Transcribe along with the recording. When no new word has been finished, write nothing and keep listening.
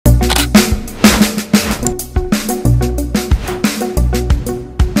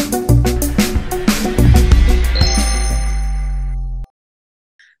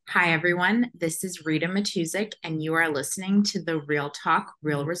Hi, everyone. This is Rita Matuzic, and you are listening to the Real Talk,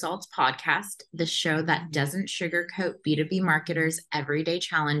 Real Results podcast, the show that doesn't sugarcoat B2B marketers' everyday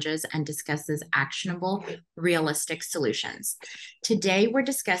challenges and discusses actionable, realistic solutions. Today, we're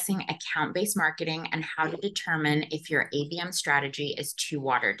discussing account-based marketing and how to determine if your ABM strategy is too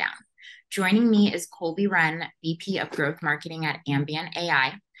watered down. Joining me is Colby Wren, VP of Growth Marketing at Ambient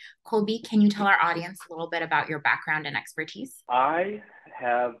AI. Colby, can you tell our audience a little bit about your background and expertise? I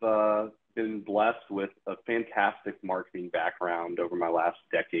have been blessed with a fantastic marketing background over my last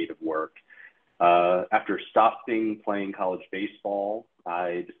decade of work. After stopping playing college baseball,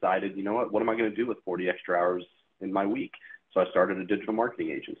 I decided, you know what am I going to do with 40 extra hours in my week? So I started a digital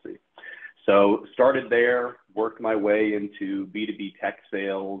marketing agency. So started there, worked my way into B2B tech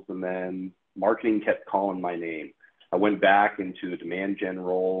sales, and then marketing kept calling my name. I went back into a demand gen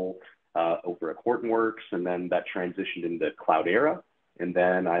role over at Hortonworks, and then that transitioned into Cloudera. And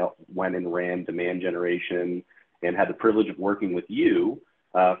then I went and ran demand generation and had the privilege of working with you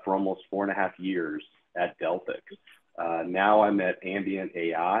for almost 4.5 years at Delphix. Now I'm at Ambient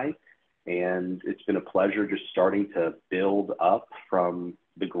AI, and it's been a pleasure just starting to build up from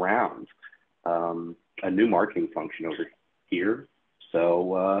the ground a new marketing function over here.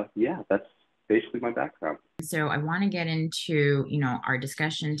 So yeah, that's basically my background. So I want to get into, our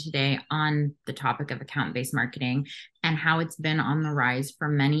discussion today on the topic of account-based marketing and how it's been on the rise for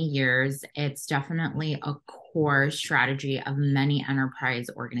many years. It's definitely a core strategy of many enterprise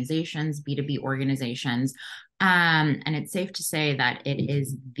organizations, B2B organizations. And it's safe to say that it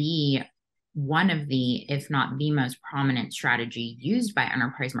is one of the, if not the most prominent strategy used by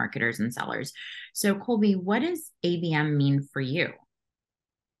enterprise marketers and sellers. So Colby, what does ABM mean for you?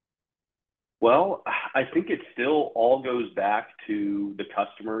 Well, I think it still all goes back to the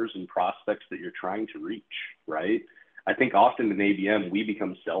customers and prospects that you're trying to reach, right? I think often in ABM, we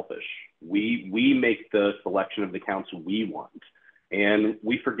become selfish. We make the selection of the accounts we want. And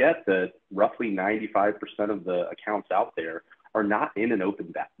we forget that roughly 95% of the accounts out there are not in an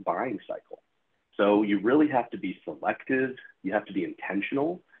open buying cycle. So you really have to be selective, you have to be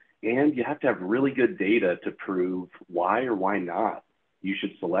intentional, and you have to have really good data to prove why or why not you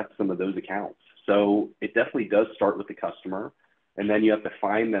should select some of those accounts. So it definitely does start with the customer, and then you have to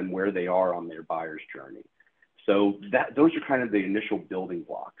find them where they are on their buyer's journey. So those are kind of the initial building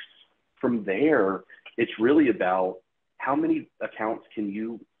blocks. From there, it's really about how many accounts can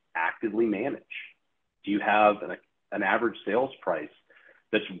you actively manage? Do you have an average sales price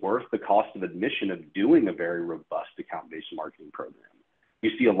that's worth the cost of admission of doing a very robust account-based marketing program? You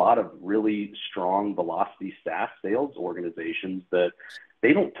see a lot of really strong velocity SaaS sales organizations that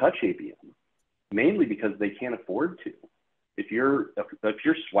they don't touch ABM, mainly because they can't afford to. If you're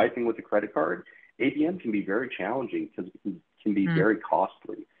swiping with a credit card, ABM can be very challenging because it can be very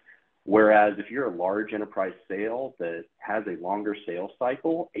costly. Whereas if you're a large enterprise sale that has a longer sales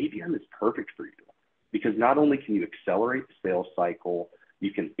cycle, ABM is perfect for you because not only can you accelerate the sales cycle,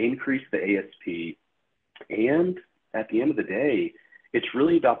 you can increase the ASP, and at the end of the day, it's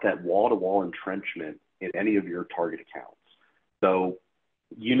really about that wall-to-wall entrenchment in any of your target accounts. So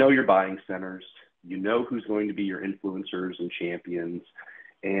you know your buying centers, you know who's going to be your influencers and champions,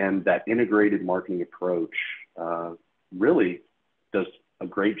 and that integrated marketing approach really does a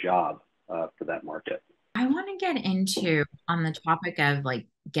great job for that market. I want to get into on the topic of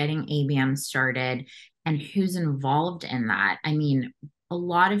getting ABM started and who's involved in that. I mean, a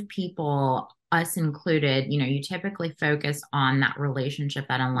lot of people, us included, you typically focus on that relationship,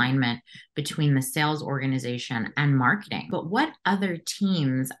 that alignment between the sales organization and marketing. But what other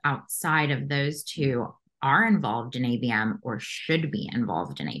teams outside of those two are involved in ABM or should be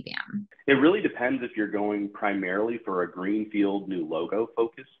involved in ABM? It really depends if you're going primarily for a greenfield new logo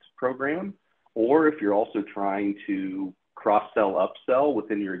focused program, or if you're also trying to cross-sell, upsell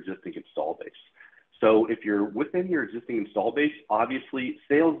within your existing install base. So if you're within your existing install base, obviously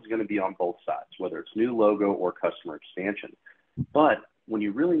sales is going to be on both sides, whether it's new logo or customer expansion. But when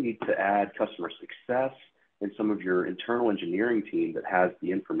you really need to add customer success and some of your internal engineering team that has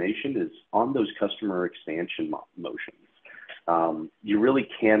the information is on those customer expansion motions. You really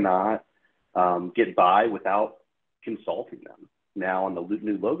cannot get by without consulting them. Now on the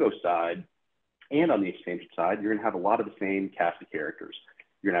new logo side and on the expansion side, you're going to have a lot of the same cast of characters.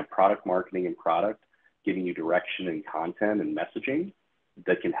 You're going to have product marketing and product giving you direction and content and messaging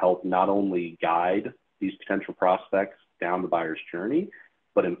that can help not only guide these potential prospects down the buyer's journey,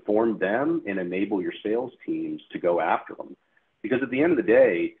 but inform them and enable your sales teams to go after them. Because at the end of the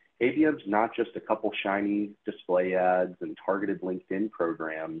day, ABM is not just a couple shiny display ads and targeted LinkedIn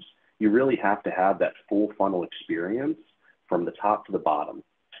programs. You really have to have that full funnel experience from the top to the bottom.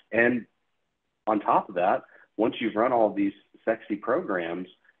 And on top of that, once you've run all these sexy programs,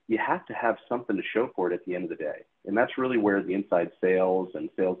 you have to have something to show for it at the end of the day. And that's really where the inside sales and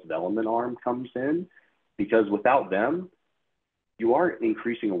sales development arm comes in, because without them, you are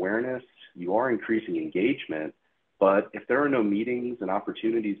increasing awareness, you are increasing engagement, but if there are no meetings and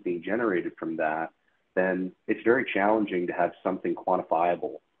opportunities being generated from that, then it's very challenging to have something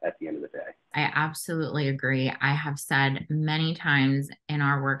quantifiable at the end of the day. I absolutely agree. I have said many times in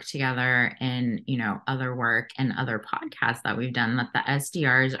our work together and, other work and other podcasts that we've done that the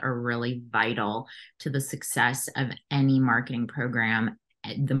SDRs are really vital to the success of any marketing program,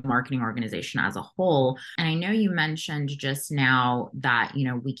 the marketing organization as a whole. And I know you mentioned just now that,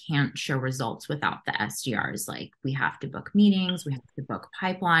 we can't show results without the SDRs. Like we have to book meetings, we have to book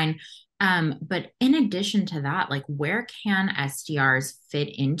pipeline. But in addition to that, like where can SDRs fit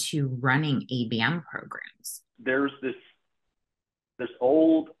into running ABM programs? There's this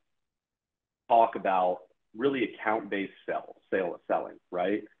old talk about really account-based selling,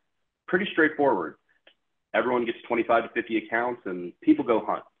 right? Pretty straightforward. Everyone gets 25 to 50 accounts and people go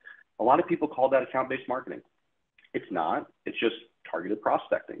hunt. A lot of people call that account-based marketing. It's not. It's just targeted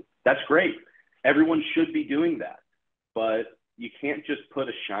prospecting. That's great. Everyone should be doing that. But you can't just put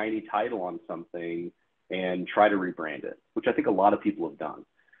a shiny title on something and try to rebrand it, which I think a lot of people have done.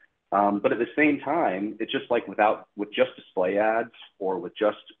 But at the same time, it's just like with just display ads or with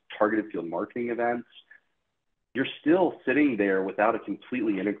just targeted field marketing events, you're still sitting there without a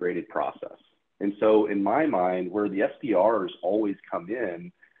completely integrated process. And so in my mind, where the SDRs always come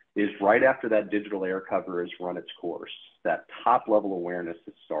in is right after that digital air cover has run its course, that top level awareness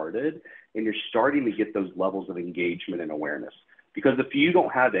has started, and you're starting to get those levels of engagement and awareness. Because if you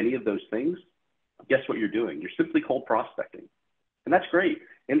don't have any of those things, guess what you're doing? You're simply cold prospecting. And that's great.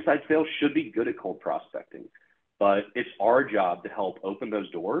 Inside sales should be good at cold prospecting, but it's our job to help open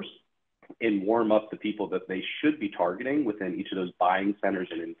those doors and warm up the people that they should be targeting within each of those buying centers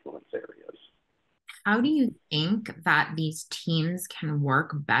and influence areas. How do you think that these teams can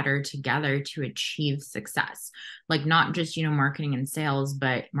work better together to achieve success? Like not just, marketing and sales,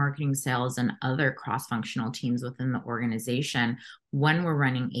 but marketing, sales, and other cross-functional teams within the organization when we're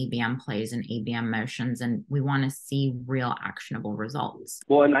running ABM plays and ABM motions, and we want to see real actionable results.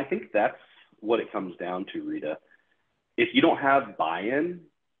 Well, and I think that's what it comes down to, Rita. If you don't have buy-in,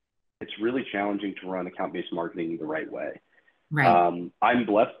 it's really challenging to run account-based marketing the right way. Right. I'm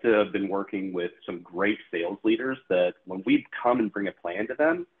blessed to have been working with some great sales leaders that when we come and bring a plan to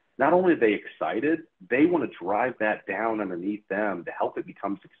them, not only are they excited, they want to drive that down underneath them to help it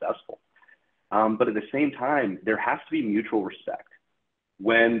become successful. But at the same time, there has to be mutual respect.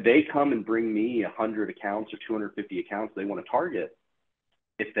 When they come and bring me 100 accounts or 250 accounts they want to target,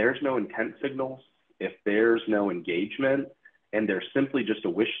 if there's no intent signals, if there's no engagement, and there's simply just a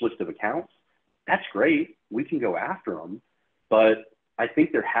wish list of accounts, that's great. We can go after them. But I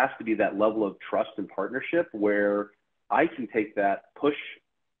think there has to be that level of trust and partnership where I can take that push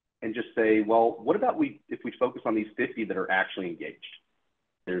and just say, well, what about if we focus on these 50 that are actually engaged?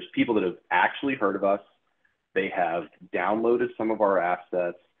 There's people that have actually heard of us. They have downloaded some of our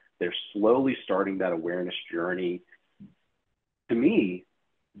assets. They're slowly starting that awareness journey. To me,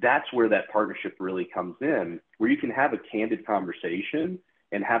 that's where that partnership really comes in, where you can have a candid conversation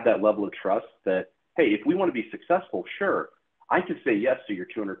and have that level of trust that, hey, if we want to be successful, sure, I could say yes to your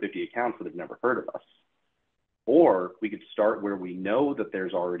 250 accounts that have never heard of us. Or we could start where we know that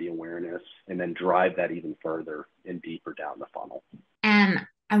there's already awareness and then drive that even further and deeper down the funnel. And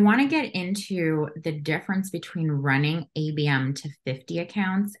I want to get into the difference between running ABM to 50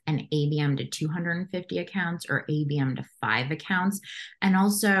 accounts and ABM to 250 accounts or ABM to 5 accounts. And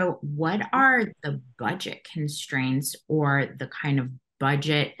also, what are the budget constraints or the kind of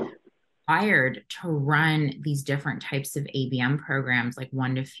budget required to run these different types of ABM programs, like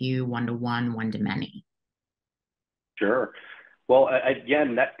one to few, one to one, one to many? Sure. Well,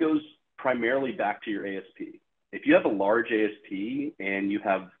 again, that goes primarily back to your ASP. If you have a large ASP and you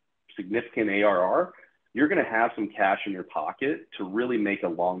have significant ARR, you're going to have some cash in your pocket to really make a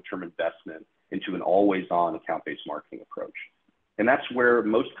long-term investment into an always-on account-based marketing approach. And that's where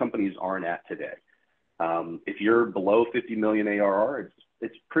most companies aren't at today. If you're below 50 million ARR,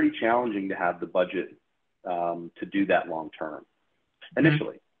 it's pretty challenging to have the budget to do that long-term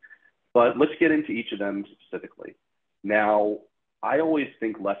initially. But let's get into each of them specifically. Now, I always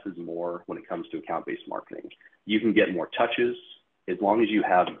think less is more when it comes to account-based marketing. You can get more touches as long as you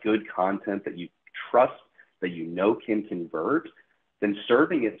have good content that you trust, that you know can convert. Then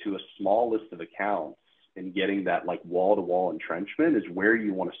serving it to a small list of accounts and getting that like wall-to-wall entrenchment is where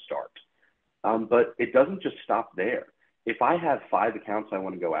you want to start. But it doesn't just stop there. If I have 5 accounts I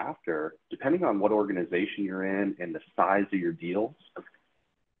want to go after, depending on what organization you're in and the size of your deals,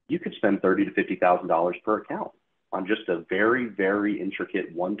 you could spend $30,000 to $50,000 per account on just a very, very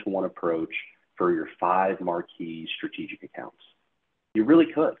intricate one-to-one approach for your 5 marquee strategic accounts. You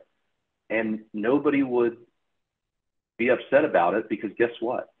really could. And nobody would be upset about it, because guess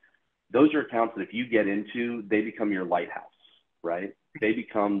what? Those are accounts that if you get into, they become your lighthouse, right? They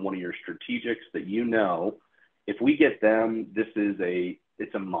become one of your strategics that, you know, if we get them,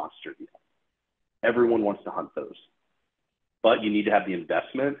 it's a monster deal. Everyone wants to hunt those, but you need to have the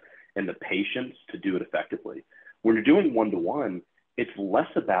investment and the patience to do it effectively. When you're doing one-to-one, it's less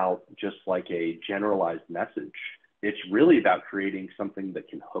about just like a generalized message. It's really about creating something that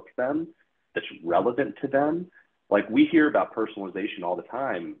can hook them, that's relevant to them. Like, we hear about personalization all the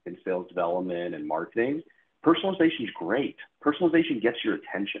time in sales development and marketing. Personalization is great. Personalization gets your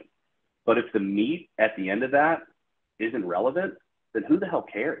attention. But if the meat at the end of that isn't relevant, then who the hell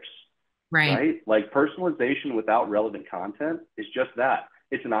cares? Right? Like, personalization without relevant content is just that.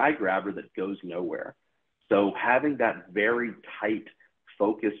 It's an eye grabber that goes nowhere. So having that very tight,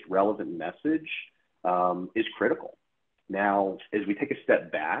 focused, relevant message is critical. Now, as we take a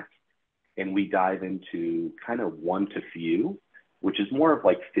step back and we dive into kind of one to few, which is more of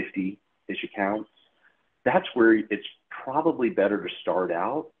like 50-ish accounts, that's where it's probably better to start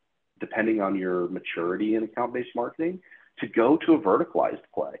out, depending on your maturity in account-based marketing, to go to a verticalized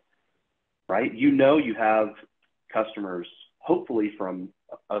play, right? You know, you have customers, hopefully from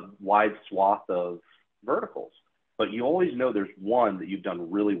a wide swath of verticals, but you always know there's one that you've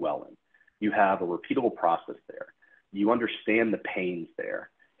done really well in. You have a repeatable process there. You understand the pains there.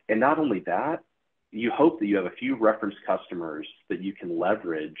 And not only that, you hope that you have a few reference customers that you can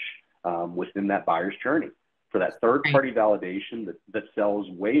leverage within that buyer's journey for that third-party validation that sells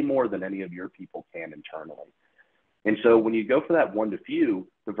way more than any of your people can internally. And so when you go for that one to few,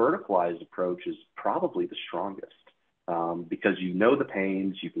 the verticalized approach is probably the strongest because you know the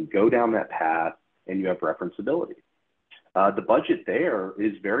pains, you can go down that path, and you have referenceability. The budget there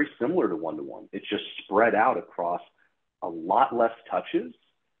is very similar to one-to-one. It's just spread out across a lot less touches,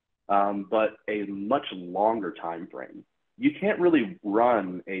 but a much longer time frame. You can't really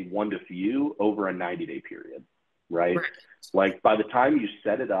run a one to few over a 90-day period, right? Like, by the time you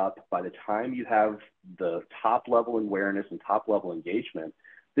set it up, by the time you have the top level awareness and top level engagement,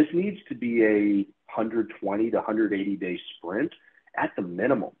 this needs to be a 120 to 180 day sprint at the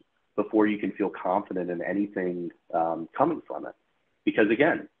minimum before you can feel confident in anything coming from it. Because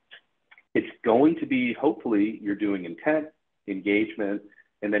again, it's going to be, hopefully you're doing intent, engagement,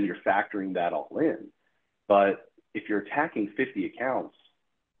 and then you're factoring that all in. But if you're attacking 50 accounts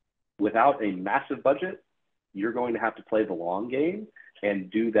without a massive budget, you're going to have to play the long game and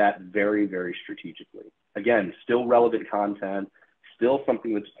do that very, very strategically. Again, still relevant content, still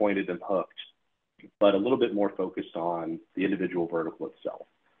something that's pointed and hooked, but a little bit more focused on the individual vertical itself.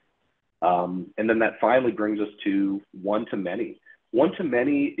 And then that finally brings us to one-to-many.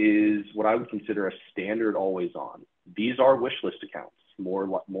 One-to-many is what I would consider a standard always on. These are wish list accounts,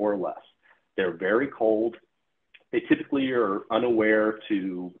 more or less. They're very cold. They typically are unaware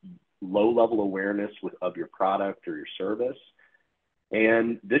to low-level awareness of your product or your service.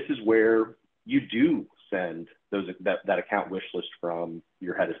 And this is where you do send that account wish list from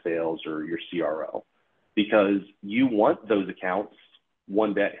your head of sales or your CRO, because you want those accounts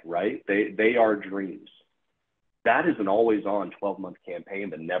one day, right? They are dreams. That is an always-on 12-month campaign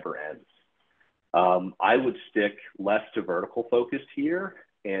that never ends. I would stick less to vertical focused here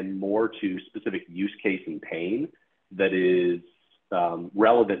and more to specific use case and pain that is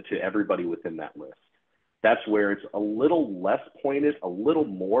relevant to everybody within that list. That's where it's a little less pointed, a little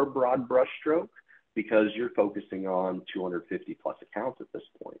more broad brushstroke, because you're focusing on 250 plus accounts at this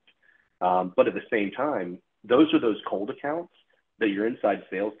point. But at the same time, those are those cold accounts that your inside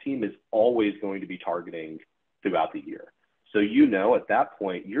sales team is always going to be targeting throughout the year. So, you know, at that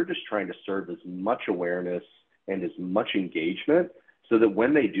point, you're just trying to serve as much awareness and as much engagement so that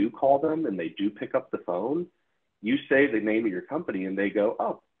when they do call them and they do pick up the phone, you say the name of your company and they go,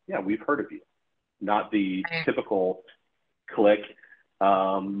 oh, yeah, we've heard of you. Not the typical click,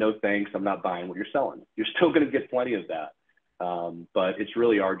 no thanks, I'm not buying what you're selling. You're still going to get plenty of that. But it's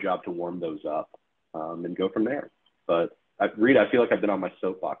really our job to warm those up and go from there. But Rita, I feel like I've been on my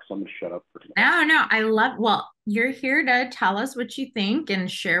soapbox, so I'm going to shut up for now. No, I love, well, you're here to tell us what you think and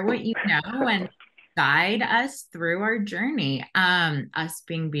share what you know and guide us through our journey, us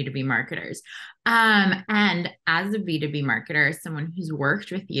being B2B marketers. And as a B2B marketer, as someone who's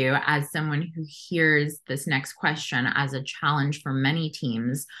worked with you, as someone who hears this next question as a challenge for many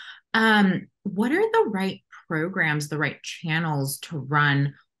teams, what are the right programs, the right channels to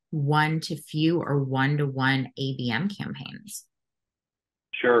run one to few or one-to-one ABM campaigns?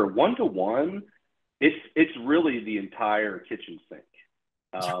 Sure. One-to-one, it's really the entire kitchen sink.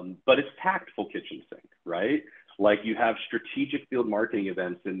 But it's tactful kitchen sink, right? Like you have strategic field marketing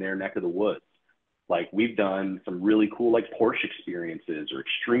events in their neck of the woods. Like we've done some really cool like Porsche experiences or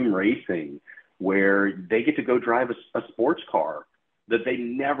extreme racing where they get to go drive a sports car that they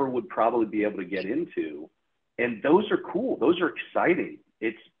never would probably be able to get into. And those are cool. Those are exciting.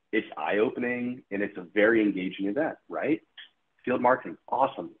 It's eye-opening and it's a very engaging event, right? Field marketing,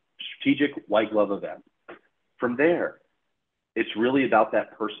 awesome. Strategic white glove event. From there, it's really about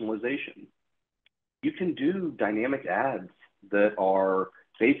that personalization. You can do dynamic ads that are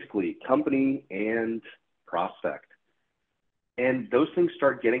basically company and prospect. And those things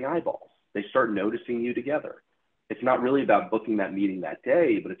start getting eyeballs. They start noticing you together. It's not really about booking that meeting that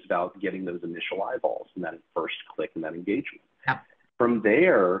day, but it's about getting those initial eyeballs and that first click and that engagement. Yeah. From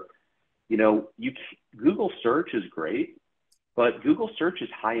there, Google search is great, but Google search is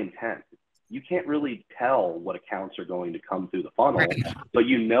high intent. You can't really tell what accounts are going to come through the funnel, right, but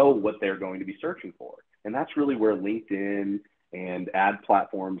you know what they're going to be searching for. And that's really where LinkedIn and ad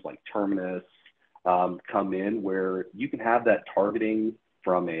platforms like Terminus come in, where you can have that targeting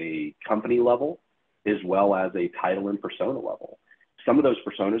from a company level as well as a title and persona level. Some of those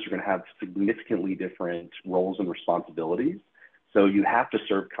personas are going to have significantly different roles and responsibilities. So you have to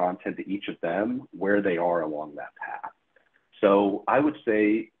serve content to each of them where they are along that path. So I would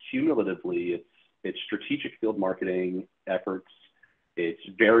say cumulatively, it's strategic field marketing efforts. It's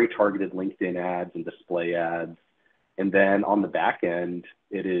very targeted LinkedIn ads and display ads. And then on the back end,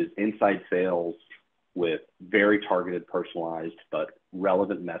 it is inside sales with very targeted, personalized, but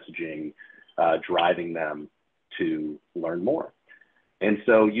relevant messaging, driving them to learn more. And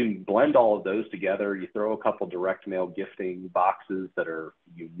so you blend all of those together, you throw a couple direct mail gifting boxes that are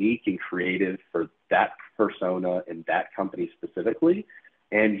unique and creative for that persona and that company specifically,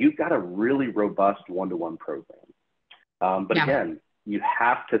 and you've got a really robust one-to-one program. But again, you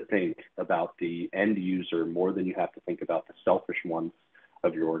have to think about the end user more than you have to think about the selfish ones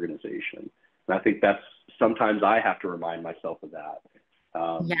of your organization. And I think that's sometimes I have to remind myself of that.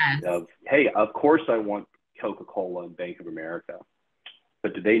 Of, hey, of course I want Coca-Cola and Bank of America,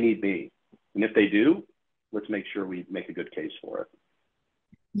 but do they need me? And if they do, let's make sure we make a good case for it.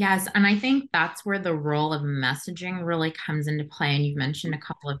 Yes. And I think that's where the role of messaging really comes into play. And you've mentioned a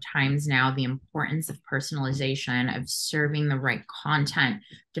couple of times now the importance of personalization, of serving the right content,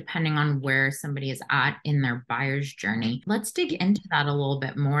 depending on where somebody is at in their buyer's journey. Let's dig into that a little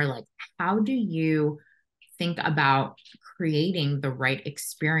bit more. Like, how do you think about creating the right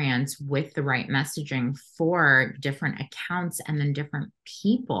experience with the right messaging for different accounts and then different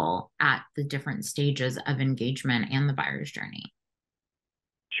people at the different stages of engagement and the buyer's journey?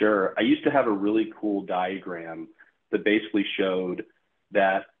 Sure. I used to have a really cool diagram that basically showed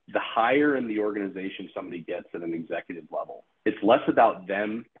that the higher in the organization somebody gets at an executive level, it's less about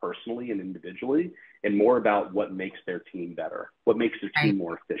them personally and individually and more about what makes their team better, what makes their team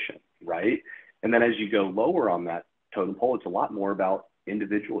more efficient, right? And then as you go lower on that totem pole, it's a lot more about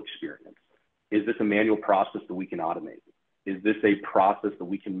individual experience. Is this a manual process that we can automate? Is this a process that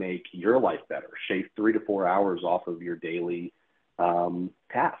we can make your life better, shave 3 to 4 hours off of your daily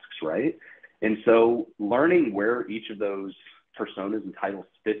tasks, right? And so learning where each of those personas and titles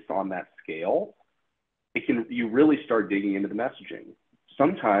fits on that scale, you really start digging into the messaging.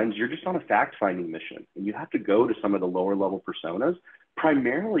 Sometimes you're just on a fact-finding mission and you have to go to some of the lower level personas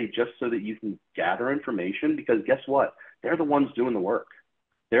primarily just so that you can gather information, because guess what? They're the ones doing the work.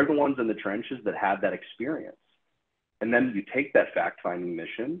 They're the ones in the trenches that have that experience. And then you take that fact-finding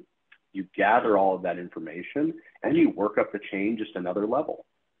mission, you gather all of that information, and you work up the chain just another level.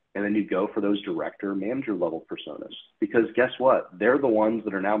 And then you go for those director, manager level personas, because guess what? They're the ones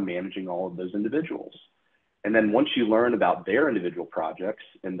that are now managing all of those individuals. And then once you learn about their individual projects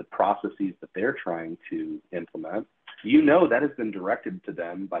and the processes that they're trying to implement, you know that has been directed to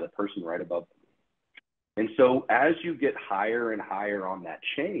them by the person right above them. And so as you get higher and higher on that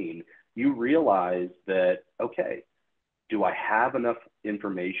chain, you realize that, okay, do I have enough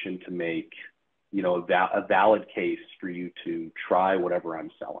information to make, a valid case for you to try whatever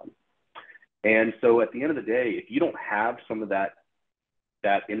I'm selling? And so at the end of the day, if you don't have some of that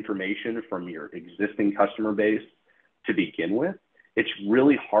information from your existing customer base to begin with, it's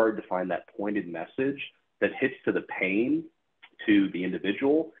really hard to find that pointed message that hits to the pain, to the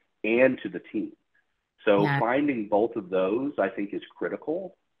individual, and to the team. So finding both of those, I think, is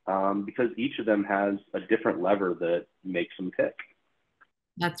critical, because each of them has a different lever that makes them tick.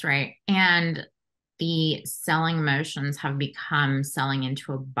 That's right. And the selling motions have become selling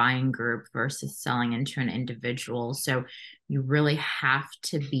into a buying group versus selling into an individual. So you really have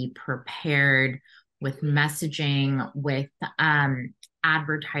to be prepared with messaging, with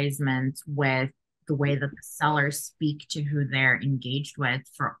advertisements, with the way that the sellers speak to who they're engaged with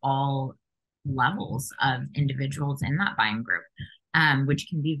for all levels of individuals in that buying group, which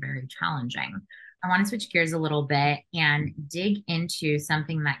can be very challenging. I want to switch gears a little bit and dig into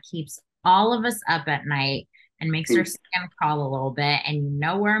something that keeps all of us up at night and makes our skin crawl a little bit. And you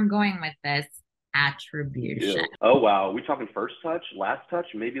know where I'm going with this: attribution. Oh, wow. Are we talking first touch, last touch,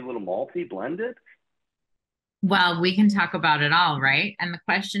 maybe a little multi blended? Well, we can talk about it all, right? And the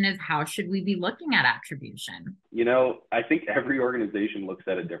question is, how should we be looking at attribution? I think every organization looks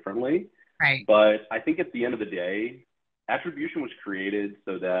at it differently. Right. But I think at the end of the day, attribution was created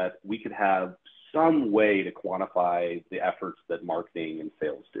so that we could have some way to quantify the efforts that marketing and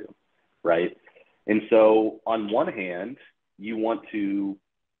sales do, right? And so on one hand, you want to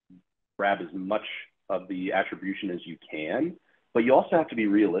grab as much of the attribution as you can, but you also have to be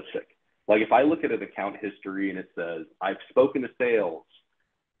realistic. Like if I look at an account history and it says, I've spoken to sales,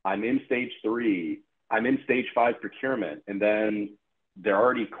 I'm in stage 3, I'm in stage 5 procurement, and then they're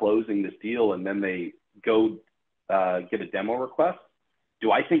already closing this deal and then they go get a demo request,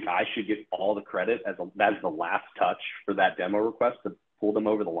 do I think I should get all the credit as the last touch for that demo request to pull them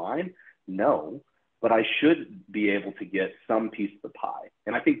over the line? No, but I should be able to get some piece of the pie.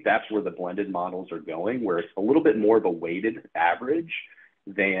 And I think that's where the blended models are going, where it's a little bit more of a weighted average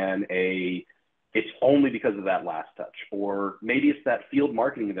than it's only because of that last touch. Or maybe it's that field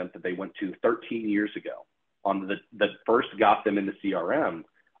marketing event that they went to 13 years ago on that first got them into CRM.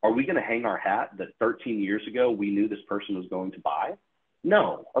 Are we going to hang our hat that 13 years ago we knew this person was going to buy?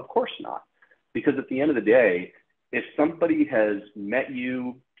 No, of course not. Because at the end of the day, if somebody has met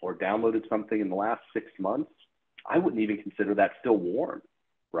you or downloaded something in the last 6 months, I wouldn't even consider that still warm,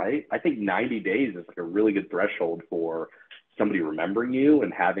 right? I think 90 days is like a really good threshold for somebody remembering you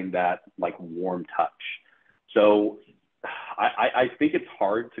and having that like warm touch. So I think it's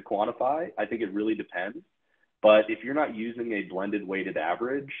hard to quantify. I think it really depends. But if you're not using a blended weighted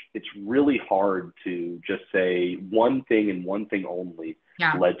average, it's really hard to just say one thing and one thing only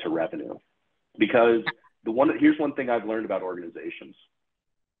led to revenue. Because here's one thing I've learned about organizations.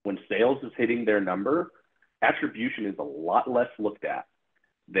 When sales is hitting their number, attribution is a lot less looked at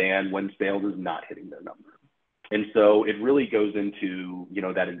than when sales is not hitting their number. And so it really goes into,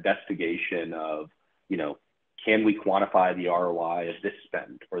 that investigation of, can we quantify the ROI of this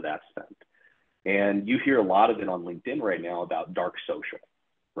spend or that spend? And you hear a lot of it on LinkedIn right now about dark social,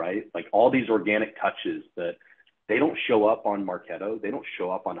 right? Like all these organic touches that they don't show up on Marketo, they don't show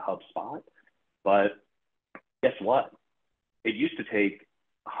up on HubSpot, but guess what? It used to take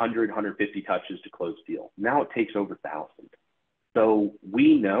 100, 150 touches to close a deal. Now it takes over 1,000. So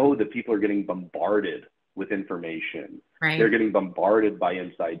we know that people are getting bombarded with information. Right. They're getting bombarded by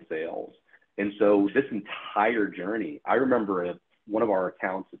inside sales. And so this entire journey, I remember one of our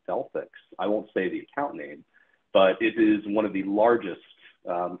accounts at Delphix, I won't say the account name, but it is one of the largest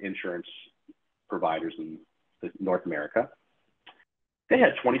insurance providers in North America. They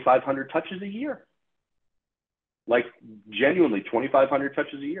had 2,500 touches a year. Like genuinely 2,500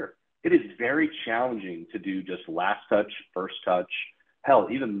 touches a year. It is very challenging to do just last touch, first touch, hell,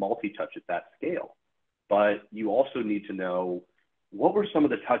 even multi-touch at that scale. But you also need to know what were some of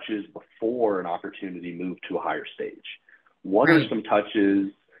the touches before an opportunity moved to a higher stage? What are some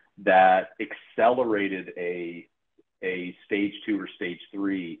touches that accelerated a stage 2 or stage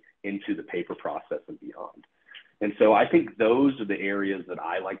 3 into the paper process and beyond? And so I think those are the areas that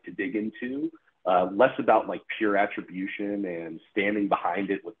I like to dig into, less about like pure attribution and standing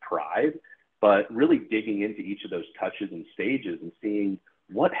behind it with pride, but really digging into each of those touches and stages and seeing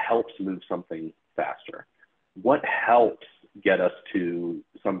what helps move something faster, what helps get us to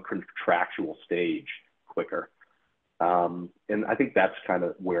some contractual stage quicker. And I think that's kind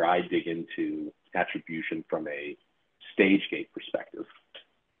of where I dig into attribution from a stage gate perspective.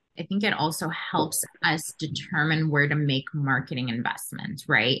 I think it also helps us determine where to make marketing investments,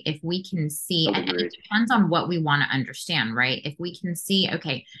 right? If we can see, and it depends on what we want to understand, right? If we can see,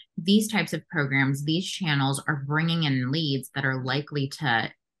 okay, these types of programs, these channels are bringing in leads that are likely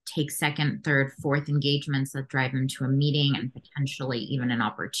to take second, third, fourth engagements that drive them to a meeting and potentially even an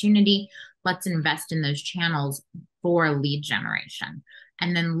opportunity. Let's invest in those channels for lead generation.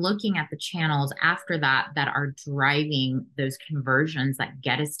 And then looking at the channels after that that are driving those conversions that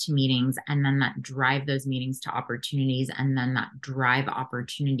get us to meetings, and then that drive those meetings to opportunities, and then that drive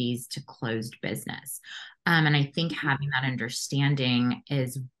opportunities to closed business. And I think having that understanding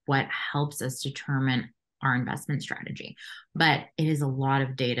is what helps us determine our investment strategy. But it is a lot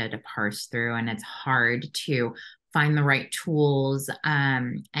of data to parse through, and it's hard to find the right tools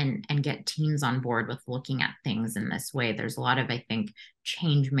and get teams on board with looking at things in this way. There's a lot of, I think,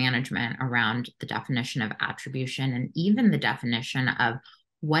 change management around the definition of attribution and even the definition of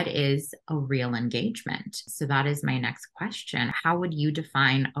what is a real engagement. So that is my next question. How would you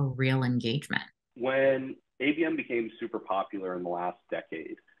define a real engagement? When ABM became super popular in the last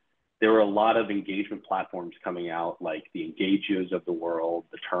decade, there were a lot of engagement platforms coming out, like the Engagios of the world,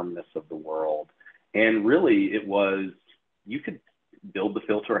 the Terminus of the world. And really, it was, you could build the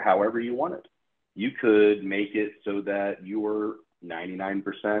filter however you wanted. You could make it so that you were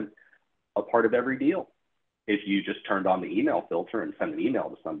 99% a part of every deal if you just turned on the email filter and sent an email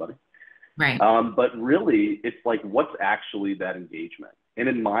to somebody. Right. But really, it's like, what's actually that engagement? And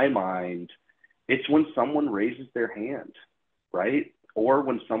in my mind, it's when someone raises their hand, right? Or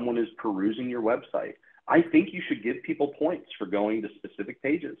when someone is perusing your website. I think you should give people points for going to specific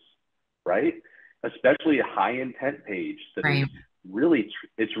pages, right? Especially a high intent page that right. is really,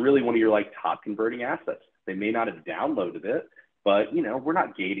 it's really one of your like top converting assets. They may not have downloaded it, but you know, we're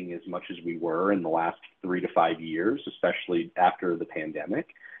not gating as much as we were in the last 3 to 5 years, especially after the pandemic.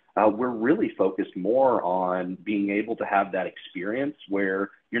 We're really focused more on being able to have that experience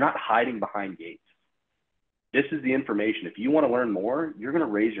where you're not hiding behind gates. This is the information. If you want to learn more, you're going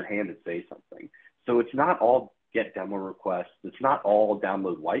to raise your hand and say something. So it's not all get demo requests. It's not all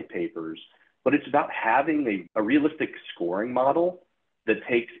download white papers, but it's about having a realistic scoring model that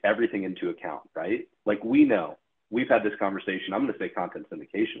takes everything into account, right? Like we know, we've had this conversation. I'm going to say content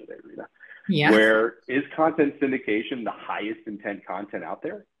syndication today, Rita. Yeah. Where is content syndication the highest intent content out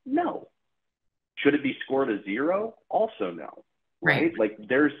there? No. Should it be scored a 0? Also no, right? Like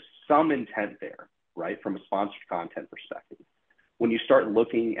there's some intent there, right? From a sponsored content perspective. When you start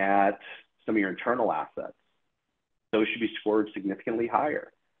looking at some of your internal assets, those should be scored significantly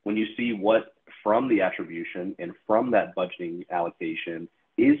higher. When you see what from the attribution and from that budgeting allocation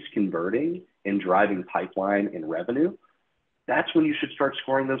is converting and driving pipeline and revenue, that's when you should start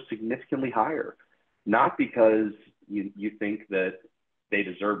scoring those significantly higher. Not because you think that they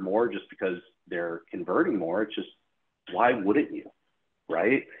deserve more just because they're converting more. It's just, why wouldn't you,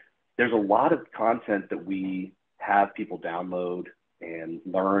 right? There's a lot of content that we have people download and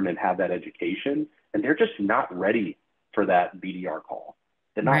learn and have that education, and they're just not ready for that BDR call.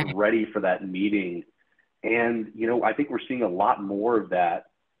 They're not ready for that meeting. And, you know, I think we're seeing a lot more of that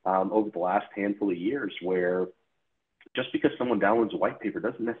over the last handful of years, where just because someone downloads a white paper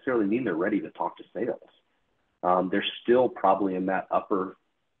doesn't necessarily mean they're ready to talk to sales. They're still probably in that upper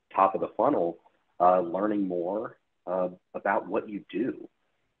top of the funnel, learning more about what you do.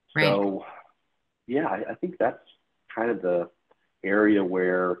 Right. So, yeah, I think that's kind of the area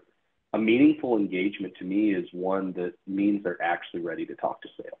where a meaningful engagement to me is one that means they're actually ready to talk to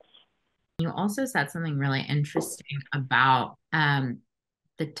sales. You also said something really interesting about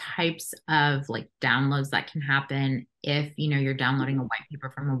the types of like downloads that can happen if, you know, you're downloading a white paper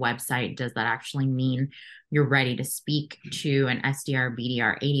from a website. Does that actually mean you're ready to speak to an SDR,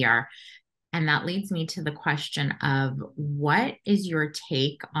 BDR, ADR? And that leads me to the question of, what is your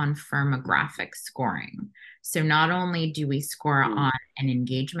take on firmographic scoring? So not only do we score on an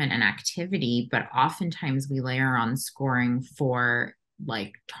engagement and activity, but oftentimes we layer on scoring for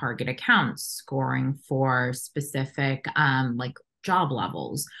like target accounts, scoring for specific like job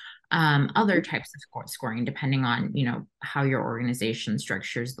levels, other types of scoring, depending on, you know, how your organization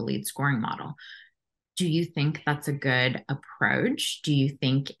structures the lead scoring model. Do you think that's a good approach? Do you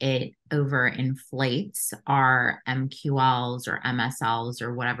think it overinflates our MQLs or MSLs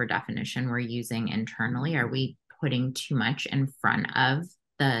or whatever definition we're using internally? Are we putting too much in front of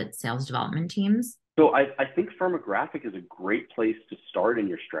the sales development teams? So I think firmographic is a great place to start in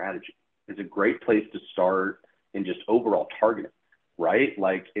your strategy. It's a great place to start in just overall targeting, right?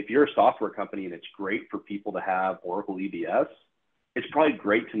 Like if you're a software company and it's great for people to have Oracle EBS, it's probably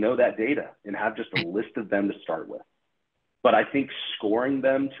great to know that data and have just a list of them to start with. But I think scoring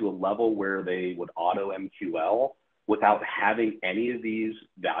them to a level where they would auto MQL without having any of these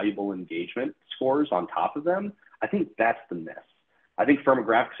valuable engagement scores on top of them, I think that's the miss. I think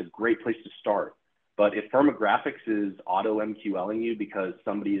firmographics is a great place to start. But if firmographics is auto MQLing you because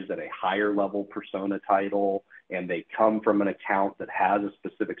somebody is at a higher level persona title and they come from an account that has a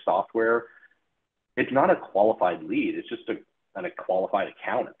specific software, it's not a qualified lead. It's just a qualified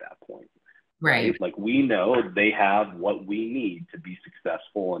account at that point. Right. Like we know they have what we need to be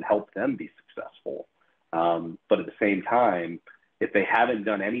successful and help them be successful. But at the same time, if they haven't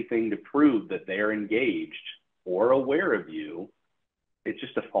done anything to prove that they're engaged or aware of you, it's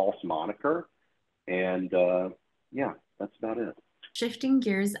just a false moniker. And yeah, that's about it. Shifting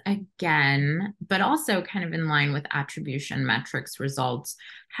gears again, but also kind of in line with attribution metrics results,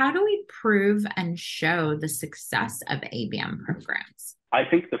 how do we prove and show the success of ABM programs? I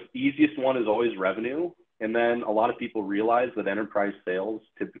think the easiest one is always revenue. And then a lot of people realize that enterprise sales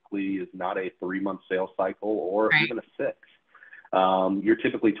typically is not a 3-month sales cycle or even a 6. You're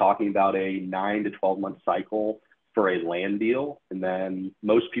typically talking about a 9 to 12-month cycle for a land deal. And then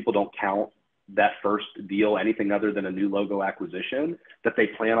most people don't count that first deal anything other than a new logo acquisition that they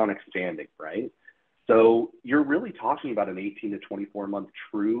plan on expanding, right? So you're really talking about an 18 to 24-month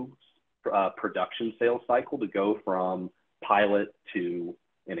true production sales cycle to go from pilot to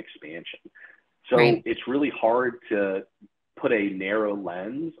an expansion. So it's really hard to put a narrow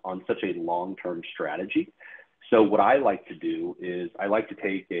lens on such a long-term strategy. So what I like to do is I like to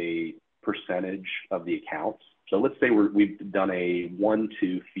take a percentage of the accounts. So let's say we've done a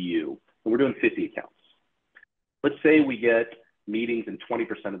 1-2 few, and we're doing 50 accounts. Let's say we get meetings in 20%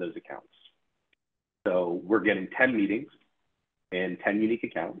 of those accounts. So we're getting 10 meetings and 10 unique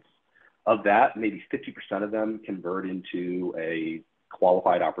accounts. Of that, maybe 50% of them convert into a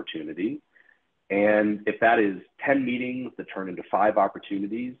qualified opportunity. And if that is 10 meetings that turn into 5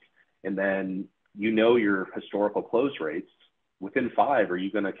 opportunities, and then you know your historical close rates, within 5, are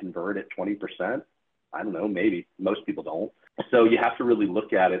you going to convert at 20%? I don't know, maybe. Most people don't. So you have to really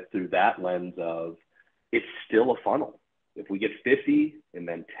look at it through that lens of it's still a funnel. If we get 50 and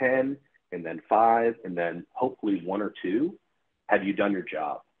then 10 and then 5 and then hopefully 1 or 2, have you done your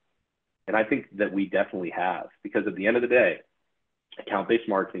job? And I think that we definitely have, because at the end of the day, account-based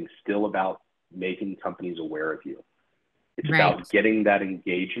marketing is still about making companies aware of you. It's about getting that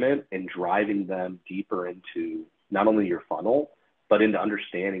engagement and driving them deeper into not only your funnel, but into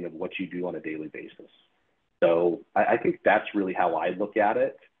understanding of what you do on a daily basis. So I think that's really how I look at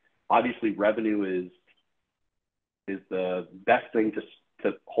it. Obviously, revenue is the best thing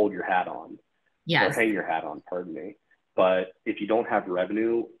to hold your hat on, or hang your hat on, pardon me. But if you don't have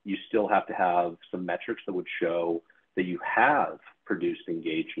revenue, you still have to have some metrics that would show that you have produced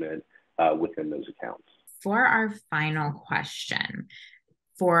engagement within those accounts. For our final question,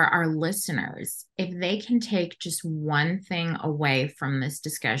 for our listeners, if they can take just one thing away from this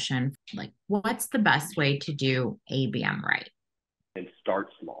discussion, like what's the best way to do ABM right? And start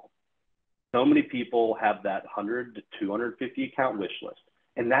small. So many people have that 100 to 250 account wish list,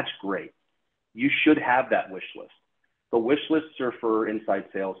 and that's great. You should have that wish list. The wish lists are for inside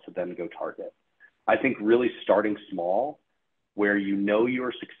sales to then go target. I think really starting small, where you know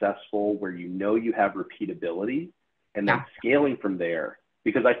you're successful, where you know you have repeatability, and then scaling from there.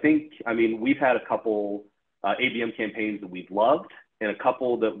 Because I mean, we've had a couple ABM campaigns that we've loved and a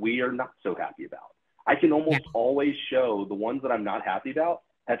couple that we are not so happy about. I can almost always show the ones that I'm not happy about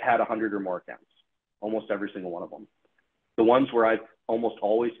have had 100 or more accounts, almost every single one of them. The ones where I've almost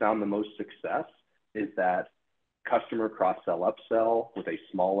always found the most success is that customer cross-sell, upsell with a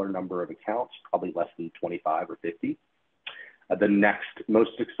smaller number of accounts, probably less than 25 or 50. The next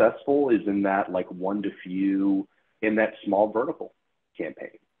most successful is in that like 1 to few in that small vertical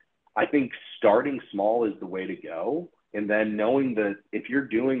campaign. I think starting small is the way to go. And then knowing that if you're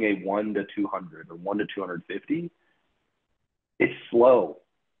doing a 1 to 200 or 1 to 250, it's slow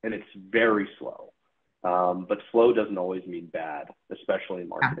and it's very slow. But slow doesn't always mean bad, especially in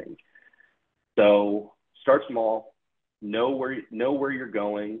marketing. So start small, know where you're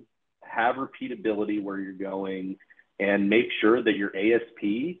going, have repeatability where you're going, and make sure that your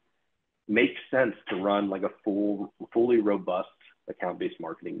ASP makes sense to run like a fully robust account-based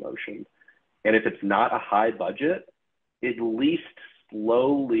marketing motion. And if it's not a high budget, at least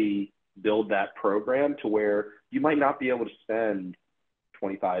slowly build that program to where you might not be able to spend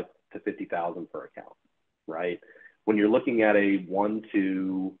 25 to 50,000 per account, right? When you're looking at a one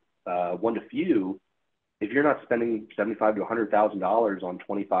to few, if you're not spending $75,000 to $100,000 on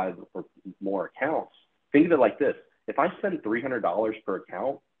 25 or more accounts, think of it like this. If I spend $300 per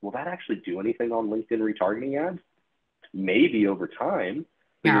account, will that actually do anything on LinkedIn retargeting ads? Maybe over time,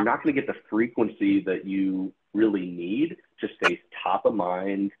 but you're not going to get the frequency that you really need to stay top of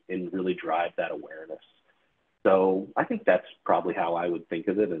mind and really drive that awareness. So I think that's probably how I would think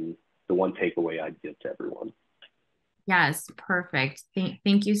of it, and the one takeaway I'd give to everyone. Yes, perfect.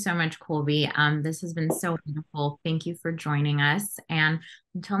 Thank you so much, Colby. This has been so wonderful. Thank you for joining us. And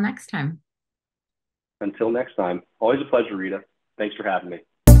until next time. Until next time, always a pleasure, Rita. Thanks for having me.